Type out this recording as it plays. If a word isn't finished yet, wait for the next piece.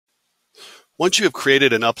Once you have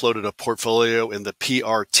created and uploaded a portfolio in the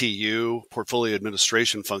PRTU, portfolio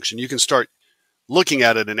administration function, you can start looking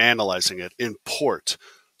at it and analyzing it in Port.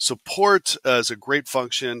 So Port is a great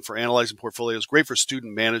function for analyzing portfolios, great for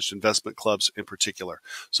student managed investment clubs in particular.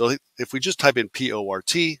 So if we just type in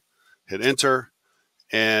PORT, hit enter,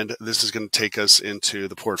 and this is going to take us into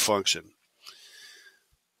the Port function.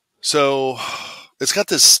 So it's got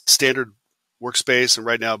this standard workspace, and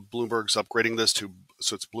right now Bloomberg's upgrading this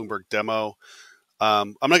so it's Bloomberg demo.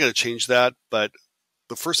 I'm not going to change that, but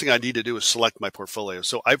the first thing I need to do is select my portfolio.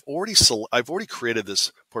 So I've already created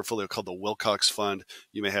this portfolio called the Wilcox Fund.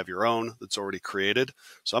 You may have your own that's already created.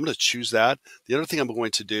 So I'm going to choose that. The other thing I'm going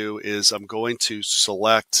to do is I'm going to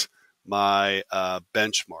select my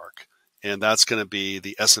benchmark, and that's going to be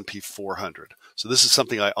the S&P 400. So this is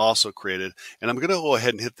something I also created, and I'm going to go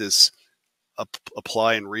ahead and hit this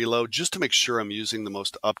apply and reload just to make sure I'm using the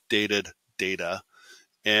most updated data.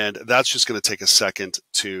 And that's just going to take a second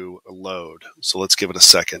to load. So let's give it a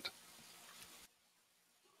second.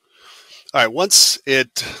 All right, once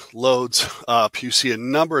it loads up, you see a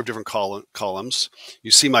number of different columns.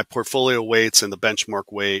 You see my portfolio weights and the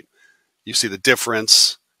benchmark weight. You see the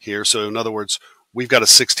difference here. So in other words, we've got a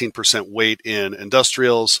 16% weight in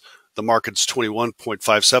industrials. The market's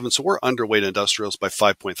 21.57, so we're underweight industrials by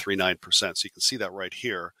 5.39%. So you can see that right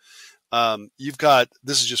here. You've got,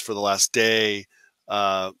 this is just for the last day,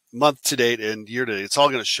 month to date and year to date. It's all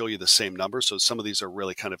going to show you the same number. So some of these are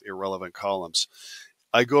really kind of irrelevant columns.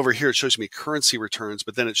 I go over here, it shows me currency returns,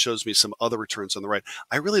 but then it shows me some other returns on the right.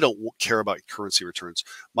 I really don't care about currency returns.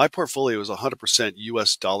 My portfolio is 100%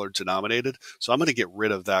 US dollar denominated, so I'm going to get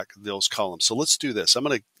rid of those columns. So let's do this. I'm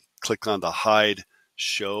going to click on the hide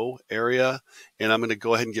show area, and I'm going to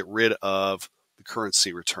go ahead and get rid of the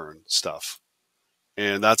currency return stuff.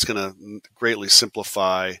 And that's going to greatly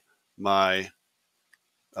simplify my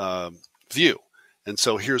view. And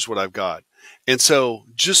so here's what I've got. And so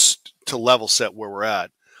just to level set where we're at,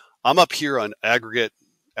 I'm up here on aggregate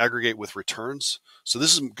with returns. So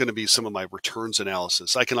this is going to be some of my returns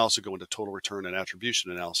analysis. I can also go into total return and attribution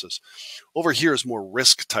analysis. Over here is more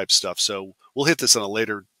risk type stuff. So we'll hit this in a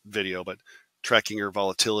later video, but tracking your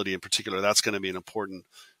volatility in particular, that's going to be an important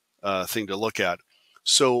thing to look at.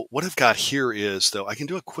 So what I've got here is, though, I can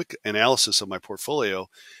do a quick analysis of my portfolio,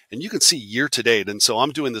 and you can see year to date. And so I'm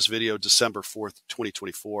doing this video December 4th,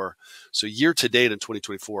 2024. So year to date in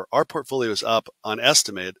 2024, our portfolio is up on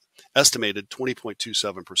estimated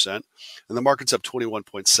 20.27%, and the market's up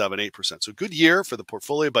 21.78%. So good year for the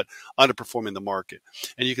portfolio, but underperforming the market.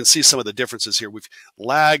 And you can see some of the differences here. We've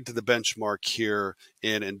lagged the benchmark here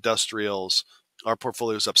in industrials. Our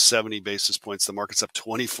portfolio is up 70 basis points. The market's up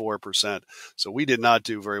 24%. So we did not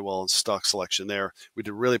do very well in stock selection there. We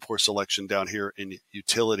did really poor selection down here in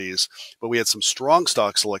utilities, but we had some strong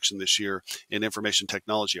stock selection this year in information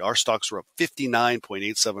technology. Our stocks were up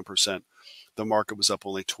 59.87%. The market was up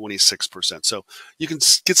only 26%. So you can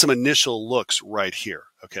get some initial looks right here.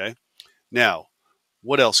 Okay. Now,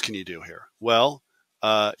 what else can you do here? Well,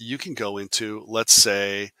 you can go into, let's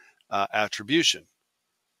say, attribution.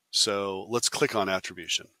 So let's click on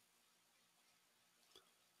attribution.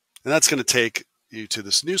 And that's going to take you to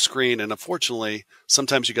this new screen. And unfortunately,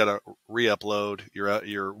 sometimes you got to re-upload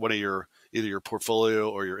either your portfolio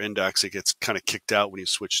or your index. It gets kind of kicked out when you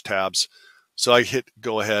switch tabs. So I hit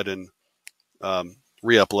go ahead and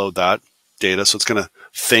re-upload that data. So it's going to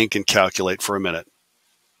think and calculate for a minute.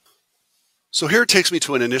 So here it takes me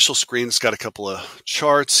to an initial screen. It's got a couple of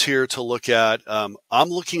charts here to look at. I'm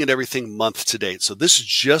looking at everything month to date. So this is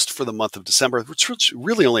just for the month of December, which is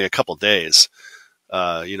really only a couple of days.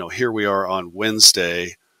 Here we are on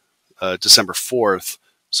Wednesday, December 4th.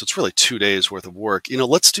 So it's really 2 days worth of work.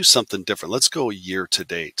 Let's do something different. Let's go year to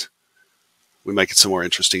date. We might get some more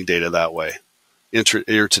interesting data that way.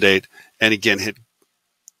 Year to date. And again, hit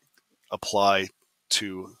apply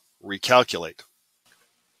to recalculate.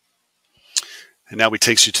 And now it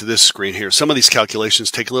takes you to this screen here. Some of these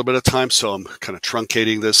calculations take a little bit of time, so I'm kind of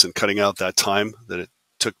truncating this and cutting out that time that it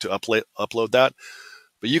took to upload that.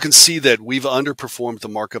 But you can see that we've underperformed the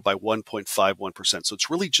market by 1.51%. So it's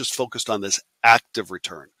really just focused on this active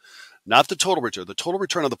return, not the total return. The total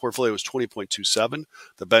return on the portfolio is 20.27.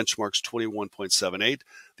 The benchmark's 21.78.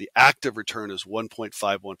 The active return is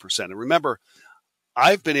 1.51%. And remember,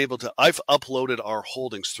 I've uploaded our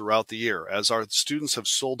holdings throughout the year. As our students have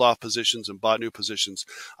sold off positions and bought new positions,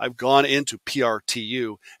 I've gone into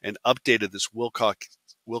PRTU and updated this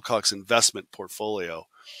Wilcox investment portfolio,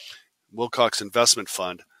 Wilcox investment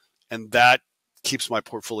fund, and that keeps my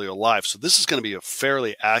portfolio alive. So this is going to be a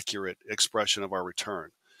fairly accurate expression of our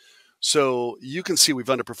return. So you can see we've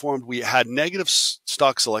underperformed. We had negative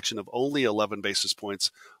stock selection of only 11 basis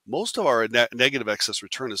points. Most of our negative excess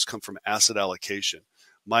return has come from asset allocation,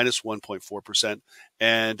 minus 1.4%.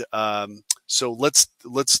 And so let's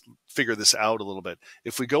figure this out a little bit.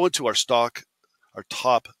 If we go into our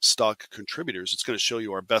top stock contributors, it's going to show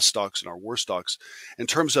you our best stocks and our worst stocks in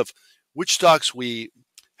terms of which stocks we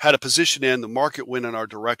had a position in, the market went in our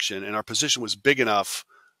direction, and our position was big enough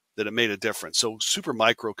that it made a difference. So Super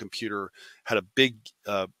Microcomputer had a big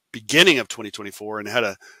beginning of 2024 and had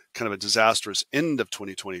a kind of a disastrous end of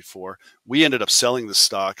 2024. We ended up selling the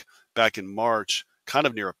stock back in March, kind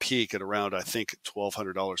of near a peak at around, I think,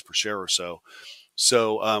 $1,200 per share or so.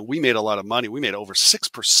 So we made a lot of money. We made over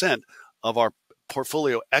 6% of our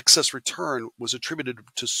portfolio excess return was attributed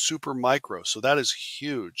to Super Micro. So that is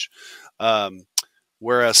huge.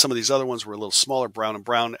 Whereas some of these other ones were a little smaller. Brown &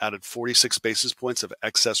 Brown added 46 basis points of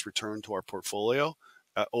excess return to our portfolio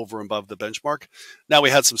over and above the benchmark. Now we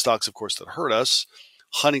had some stocks, of course, that hurt us.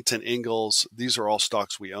 Huntington Ingalls, these are all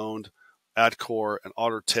stocks we owned. Adcore and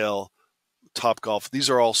Ottertail, Topgolf, these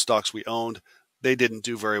are all stocks we owned. They didn't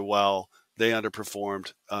do very well. They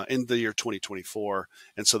underperformed in the year 2024,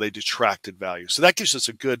 and so they detracted value. So that gives us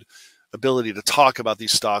a good ability to talk about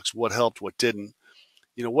these stocks, what helped, what didn't.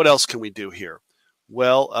 What else can we do here?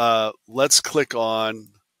 Well, let's click on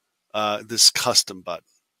this custom button.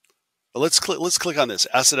 Let's click on this,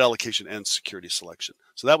 asset allocation and security selection.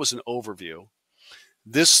 So that was an overview.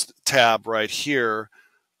 This tab right here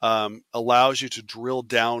allows you to drill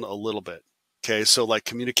down a little bit. Okay, so like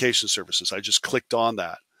communication services, I just clicked on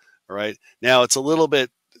that. All right, now it's a little bit,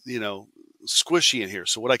 squishy in here.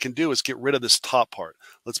 So what I can do is get rid of this top part.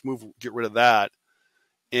 Let's get rid of that.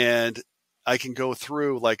 And I can go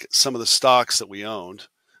through like some of the stocks that we owned.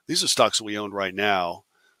 These are stocks that we own right now.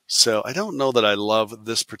 So I don't know that I love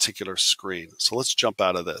this particular screen. So let's jump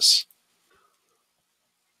out of this.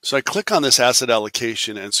 So I click on this asset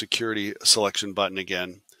allocation and security selection button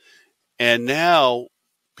again. And now,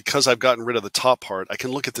 because I've gotten rid of the top part, I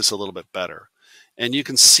can look at this a little bit better. And you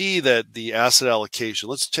can see that the asset allocation,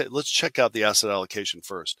 let's check out the asset allocation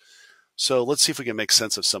first. So let's see if we can make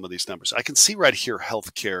sense of some of these numbers. I can see right here,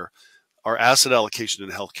 healthcare. Our asset allocation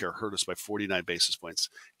in healthcare hurt us by 49 basis points.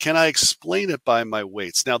 Can I explain it by my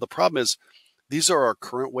weights? Now, the problem is these are our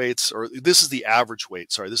current weights, or this is the average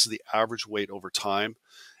weight. Sorry, this is the average weight over time.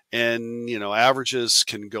 And, averages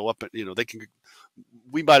can go up,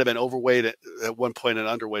 we might have been overweight at one point and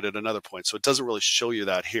underweight at another point. So it doesn't really show you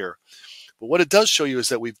that here. But what it does show you is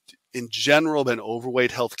that we've, in general, been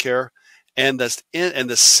overweight healthcare, and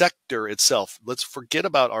the sector itself. Let's forget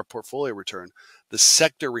about our portfolio return. The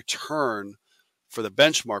sector return for the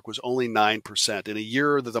benchmark was only 9%. In a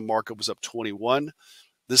year that the market was up 21,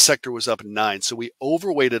 this sector was up 9. So we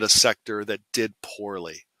overweighted a sector that did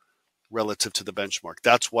poorly relative to the benchmark.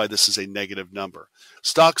 That's why this is a negative number.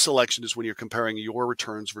 Stock selection is when you're comparing your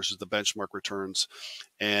returns versus the benchmark returns,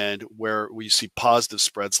 and where we see positive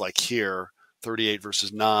spreads like here, 38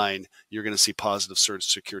 versus 9, you're going to see positive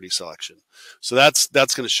security selection. So that's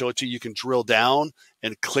going to show it to you. You can drill down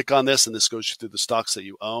and click on this, and this goes through the stocks that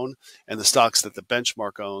you own and the stocks that the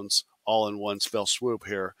benchmark owns all in one fell swoop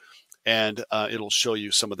here, and it'll show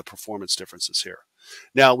you some of the performance differences here.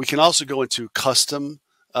 Now, we can also go into custom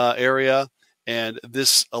area, and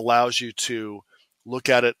this allows you to look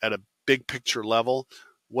at it at a big picture level.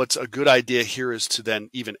 What's a good idea here is to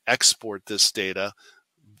then even export this data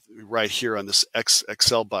right here on this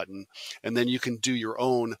Excel button, and then you can do your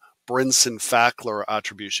own Brinson-Fackler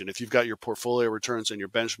attribution. If you've got your portfolio returns and your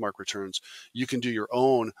benchmark returns, you can do your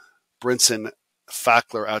own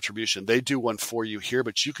Brinson-Fackler attribution. They do one for you here,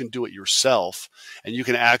 but you can do it yourself, and you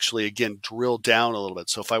can actually, again, drill down a little bit.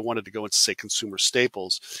 So if I wanted to go into, say, consumer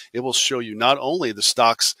staples, it will show you not only the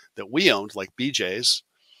stocks that we owned, like BJ's,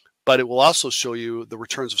 but it will also show you the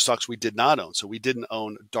returns of stocks we did not own. So we didn't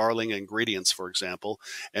own Darling Ingredients, for example,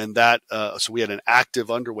 and that so we had an active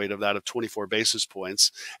underweight of that of 24 basis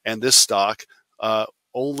points, and this stock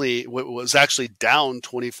only was actually down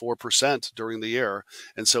 24% during the year,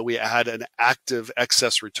 and so we had an active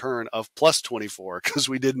excess return of plus 24 because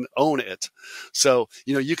we didn't own it. So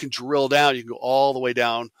you can drill down, you can go all the way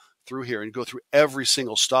down through here and go through every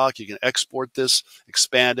single stock. You can export this,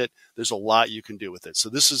 expand it. There's a lot you can do with it. So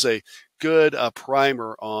this is a good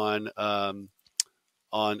primer on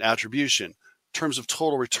attribution. In terms of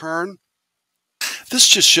total return,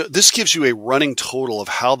 this gives you a running total of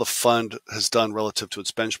how the fund has done relative to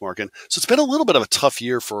its benchmark. And so it's been a little bit of a tough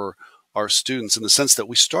year for our students in the sense that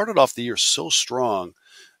we started off the year so strong.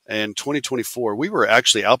 In 2024, we were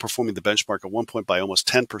actually outperforming the benchmark at one point by almost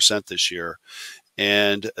 10% this year.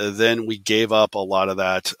 And then we gave up a lot of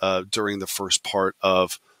that during the first part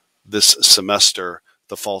of this semester,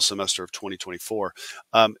 the fall semester of 2024.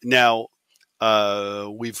 Now,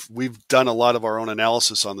 we've done a lot of our own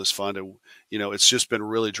analysis on this fund, and it's just been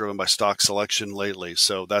really driven by stock selection lately.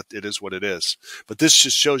 So that it is what it is. But this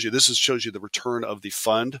just shows you the return of the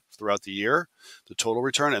fund throughout the year, the total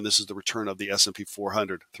return, and this is the return of the S&P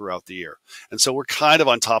 400 throughout the year. And so we're kind of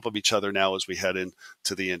on top of each other now as we head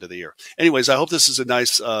into the end of the year. Anyways, I hope this is a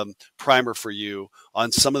nice primer for you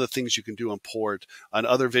on some of the things you can do in port. On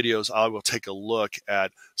other videos, I will take a look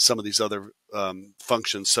at some of these other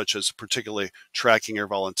functions, such as particularly tracking air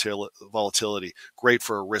volatility. Great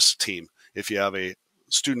for a risk team if you have a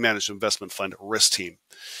student managed investment fund risk team.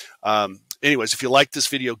 Anyways, if you like this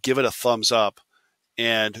video, give it a thumbs up,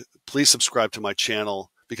 and please subscribe to my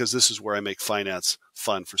channel, because this is where I make finance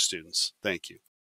fun for students. Thank you.